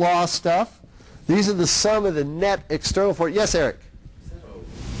 Second law stuff. These are the sum of the net external force. Yes, Eric?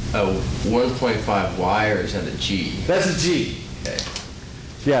 A 1.5 y, or is that a G? That's a G. Okay.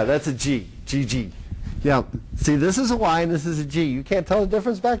 Yeah, that's a G. GG. Yeah, see, this is a Y and this is a G. You can't tell the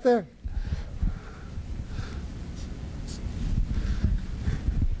difference back there?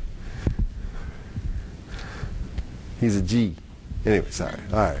 He's a G. Anyway, sorry.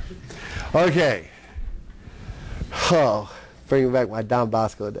 All right. Okay. Oh, bringing back my Don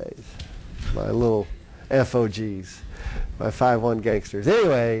Bosco days. My little FOGs. My 5-1 gangsters.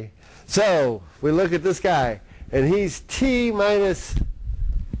 Anyway, so we look at this guy, and he's T minus...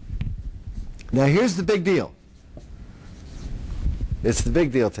 Now here's the big deal. It's the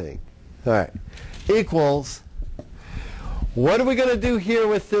big deal thing. All right. Equals, what are we going to do here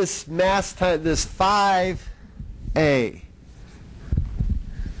with this mass time, this 5A?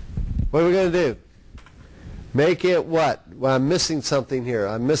 What are we going to do? Make it what? Well, I'm missing something here.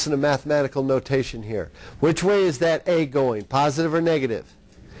 I'm missing a mathematical notation here. Which way is that A going? Positive or negative?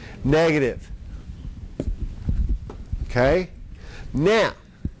 Negative. Okay? Now,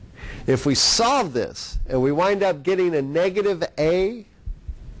 if we solve this and we wind up getting a negative a,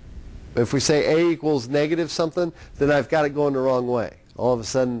 if we say a equals negative something, then I've got it going the wrong way. All of a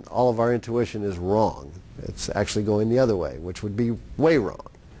sudden, all of our intuition is wrong. It's actually going the other way, which would be way wrong.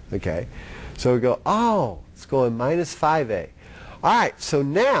 Okay? So we go, oh, it's going minus 5a. All right, so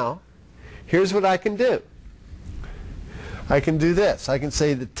now, here's what I can do. I can do this. I can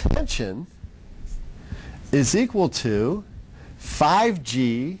say the tension is equal to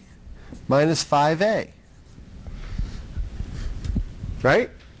 5g minus 5a. Right?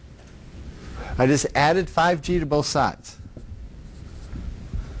 I just added 5g to both sides.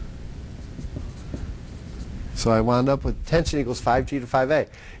 So I wound up with tension equals 5g to 5a.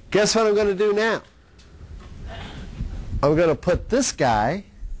 Guess what I'm going to do now? I'm going to put this guy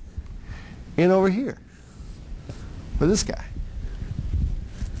in over here. Or this guy.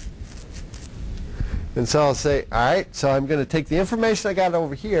 And so I'll say, all right, so I'm going to take the information I got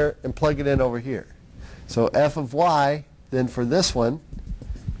over here and plug it in over here. So f of y, then for this one,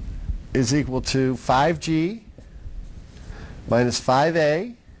 is equal to 5g minus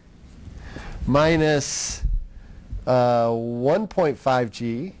 5a minus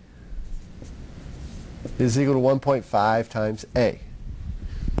 1.5g is equal to 1.5 times a.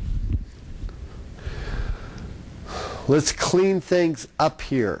 Let's clean things up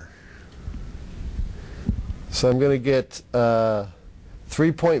here. So I'm going to get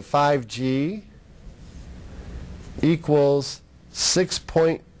 3.5g equals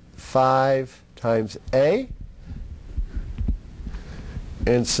 6.5 times a.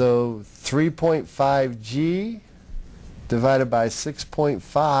 And so 3.5g divided by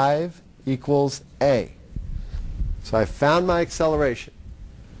 6.5 equals a. So I found my acceleration,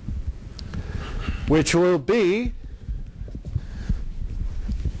 which will be,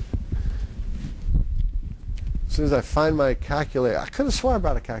 as soon as I find my calculator, I could have sworn I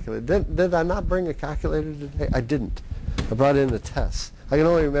brought a calculator. Did I not bring a calculator today? I didn't. I brought in the test. I can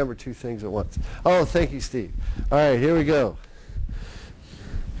only remember two things at once. Oh, thank you, Steve. All right, here we go.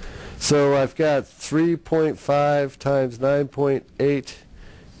 So I've got 3.5 times 9.8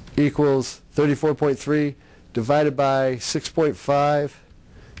 equals 34.3 divided by 6.5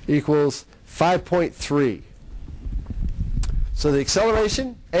 equals 5.3. So the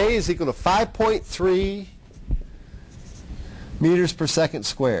acceleration, A, is equal to 5.3 meters per second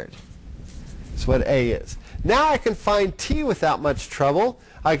squared. That's what A is. Now I can find T without much trouble.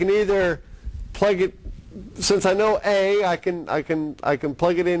 I can either plug it, since I know A, I can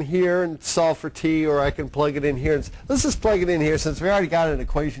plug it in here and solve for T, or I can plug it in here. Let's just plug it in here since we already got an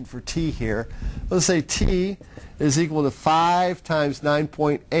equation for T here. Let's say T is equal to 5 times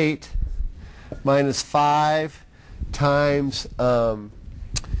 9.8 minus 5 times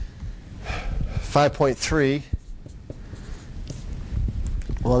 5.3.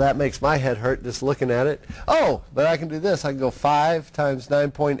 Well, that makes my head hurt just looking at it. Oh, but I can do this. I can go 5 times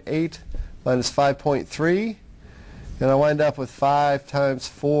 9.8 minus 5.3, and I wind up with 5 times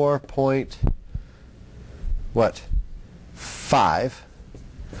 4 what? 5.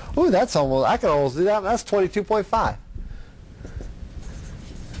 Ooh, that's almost, I can almost do that. That's 22.5.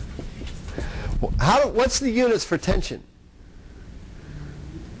 What's the units for tension?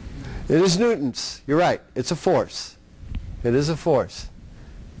 It is newtons. You're right. It's a force. It is a force.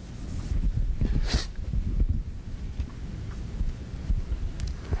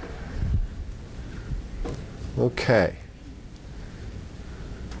 Okay.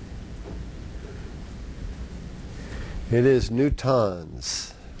 It is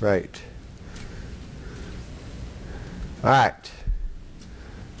newtons, right. All right.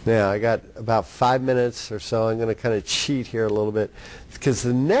 Now, I got about 5 minutes or so. I'm going to kind of cheat here a little bit, because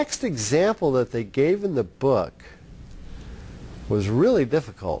the next example that they gave in the book was really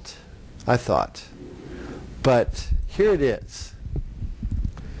difficult, I thought. But here it is.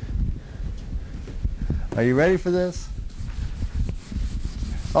 Are you ready for this?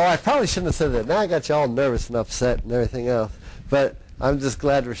 Oh, I probably shouldn't have said that. Now I got you all nervous and upset and everything else. But I'm just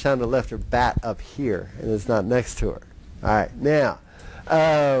glad Rashonda left her bat up here and it's not next to her. All right, now,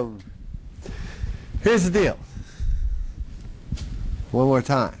 here's the deal. One more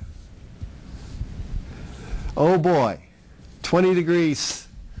time. Oh boy, 20 degrees.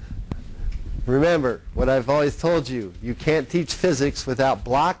 Remember what I've always told you. You can't teach physics without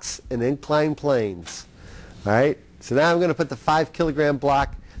blocks and inclined planes. All right, so now I'm going to put the 5 kilogram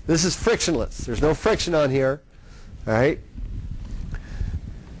block. This is frictionless. There's no friction on here. All right,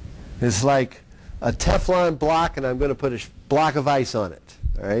 it's like a Teflon block, and I'm going to put a block of ice on it.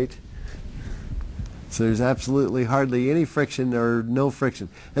 All right, so there's absolutely hardly any friction or no friction.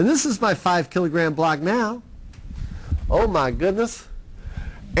 And this is my 5 kilogram block now. Oh my goodness.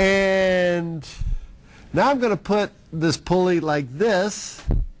 And now I'm going to put this pulley like this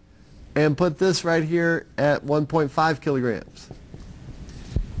and put this right here at 1.5 kilograms.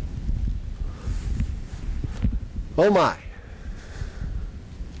 Oh my.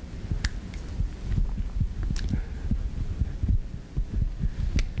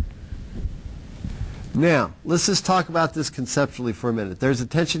 Now, let's just talk about this conceptually for a minute. There's a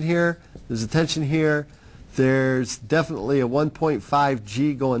tension here, there's a tension here, there's definitely a 1.5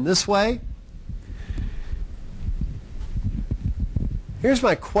 G going this way. Here's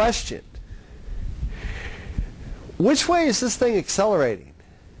my question. Which way is this thing accelerating?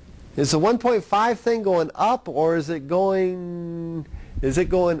 Is the 1.5 thing going up, or is it going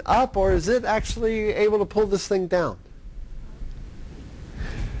up, or is it actually able to pull this thing down?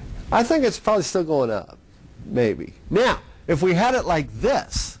 I think it's probably still going up, maybe. Now, if we had it like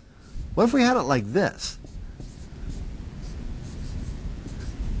this, what if we had it like this?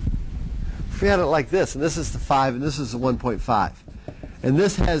 If we had it like this, and this is the 5, and this is the 1.5, and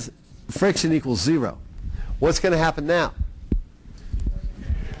this has friction equals 0, what's going to happen now?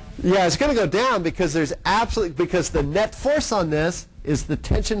 Yeah, it's going to go down because because the net force on this is the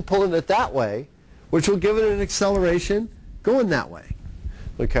tension pulling it that way, which will give it an acceleration going that way.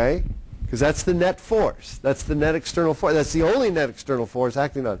 Okay? Because that's the net force. That's the net external force. That's the only net external force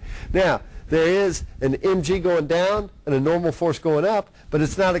acting on it. Now, there is an mg going down and a normal force going up, but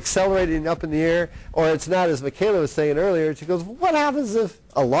it's not accelerating up in the air, or it's not, as Michaela was saying earlier, she goes, what happens if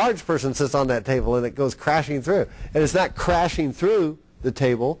a large person sits on that table and it goes crashing through? And it's not crashing through the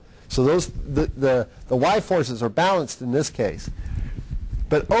table, so the y forces are balanced in this case.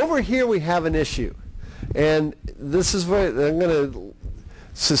 But over here we have an issue. And this is where I'm going to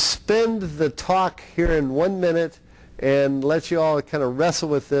suspend the talk here in 1 minute and let you all kind of wrestle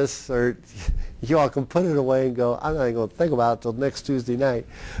with this, or you all can put it away and go, I'm not even going to think about it until next Tuesday night.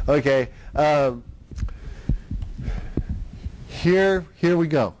 Okay. Here we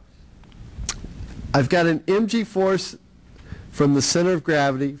go. I've got an mg force from the center of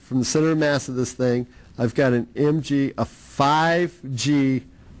gravity, from the center of mass of this thing. I've got an mg, a 5g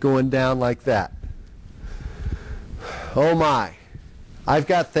going down like that. Oh my. I've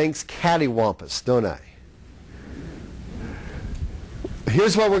got things cattywampus, don't I?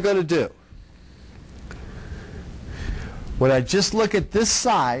 Here's what we're going to do. When I just look at this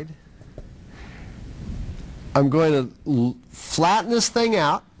side, I'm going to flatten this thing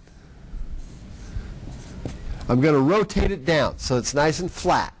out. I'm going to rotate it down so it's nice and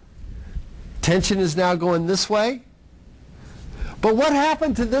flat. Tension is now going this way. But what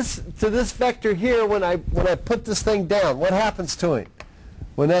happened to this vector here when I put this thing down? What happens to it?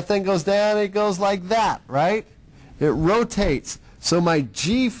 When that thing goes down, it goes like that, right? It rotates. So my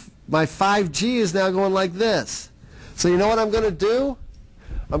 5G is now going like this. So you know what I'm going to do?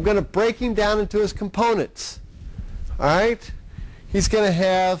 I'm going to break him down into his components. All right? He's going to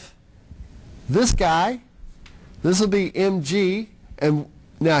have this guy. This will be mg. And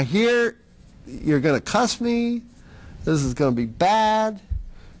now here, you're going to cuss me. This is going to be bad.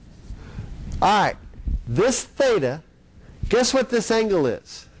 All right. This theta, guess what this angle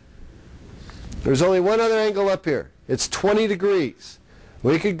is? There's only one other angle up here. It's 20 degrees.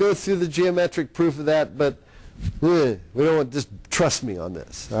 We could go through the geometric proof of that, but we don't want, just trust me on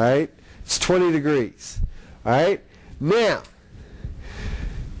this. All right? It's 20 degrees. All right? Now,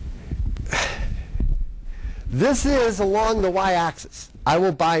 this is along the y-axis. I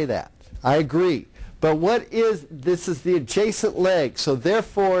will buy that. I agree. But this is the adjacent leg, so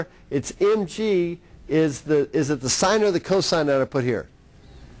therefore its mg is it the sine or the cosine that I put here?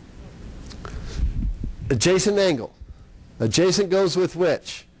 Adjacent angle. Adjacent goes with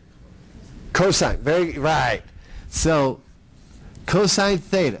which? Cosine. Very right. So cosine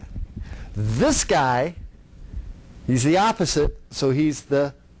theta. This guy, he's the opposite, so he's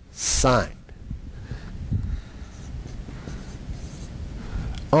the sine.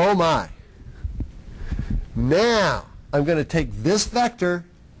 Oh my. Now, I'm going to take this vector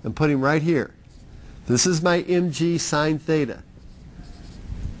and put him right here. This is my mg sine theta.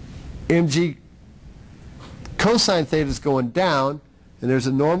 Mg cosine theta is going down, and there's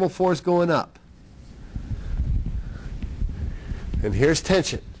a normal force going up. And here's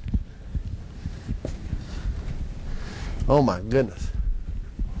tension. Oh my goodness.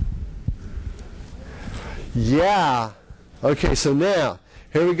 Yeah. Okay, so now,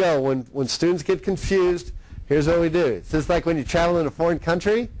 here we go. When students get confused, here's what we do. It's just like when you travel in a foreign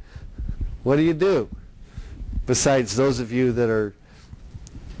country. What do you do? Besides those of you that are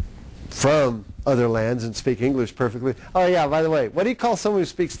from other lands and speak English perfectly. Oh yeah, by the way, what do you call someone who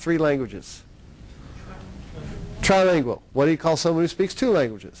speaks 3 languages? Trilingual. What do you call someone who speaks 2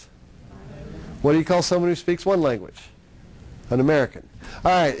 languages? What do you call someone who speaks 1 language? An American.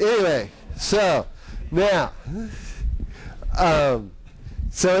 All right, anyway, so now,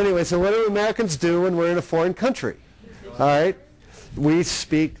 so what do Americans do when we're in a foreign country? All right, we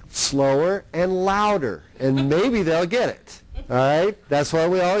speak slower and louder, and maybe they'll get it. All right, that's what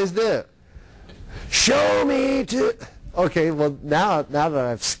we always do. Show me to... Okay, well, now that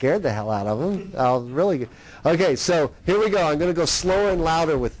I've scared the hell out of them, I'll really get... Okay, so here we go. I'm going to go slower and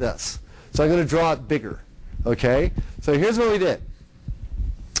louder with this. So I'm going to draw it bigger. Okay, so here's what we did.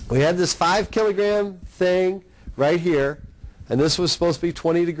 We had this 5 kilogram thing right here, and this was supposed to be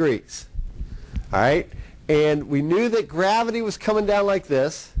 20 degrees. All right, and we knew that gravity was coming down like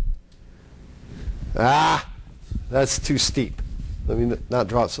this. Ah, that's too steep. Let me not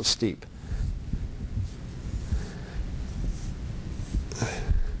draw it so steep.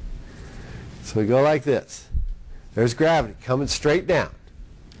 So we go like this. There's gravity coming straight down.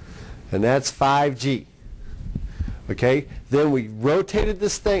 And that's 5G. Okay? Then we rotated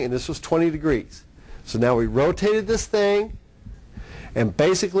this thing, and this was 20 degrees. So now we rotated this thing, and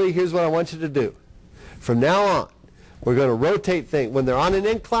basically here's what I want you to do. From now on, we're going to rotate things. When they're on an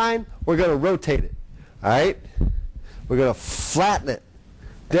incline, we're going to rotate it. All right? We're going to flatten it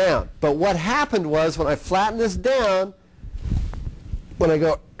down. But what happened was when I flattened this down, when I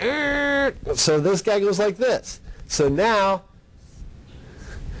go, so this guy goes like this. So now,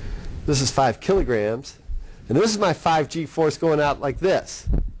 this is 5 kilograms, and this is my 5G force going out like this.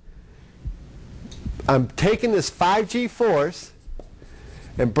 I'm taking this 5G force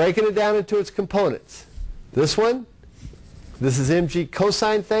and breaking it down into its components. This one, this is mg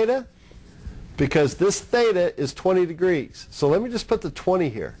cosine theta, because this theta is 20 degrees. So let me just put the 20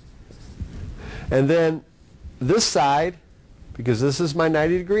 here. And then this side, because this is my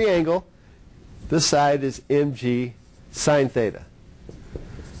 90-degree angle, this side is mg sine theta.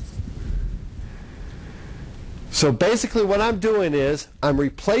 So basically what I'm doing is I'm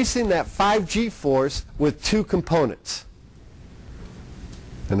replacing that 5G force with 2 components.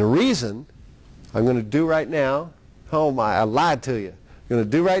 And the reason I'm going to do right now, oh my, I lied to you. I'm going to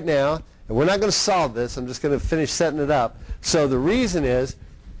do right now, and we're not going to solve this, I'm just going to finish setting it up. So the reason is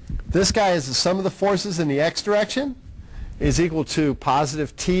this guy is the sum of the forces in the x direction is equal to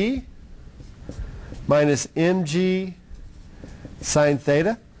positive t minus mg sine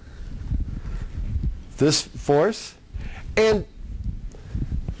theta, this force. And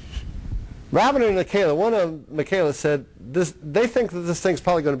Robin and Michaela, one of them, Michaela said, they think that this thing's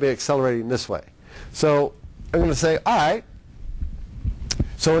probably going to be accelerating this way. So I'm going to say, all right.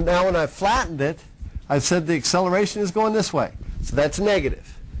 So now when I flattened it, I said the acceleration is going this way. So that's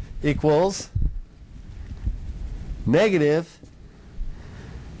negative equals negative,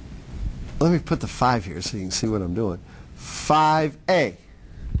 let me put the 5 here so you can see what I'm doing, 5a.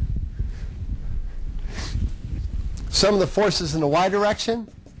 Some of the forces in the y direction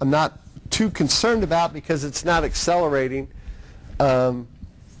I'm not too concerned about because it's not accelerating,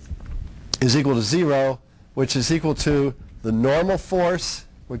 is equal to 0, which is equal to the normal force,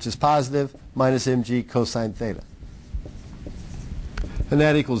 which is positive, minus mg cosine theta. And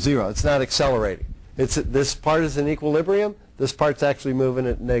that equals 0. It's not accelerating. This part is in equilibrium. This part's actually moving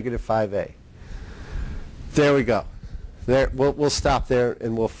at negative 5a. There we go. There, we'll stop there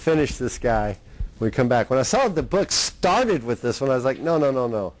and we'll finish this guy when we come back. When I saw the book started with this one, I was like,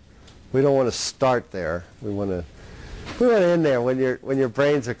 no. We don't want to start there. We want to end there when your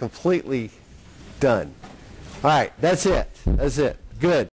brains are completely done. All right, that's it. Good.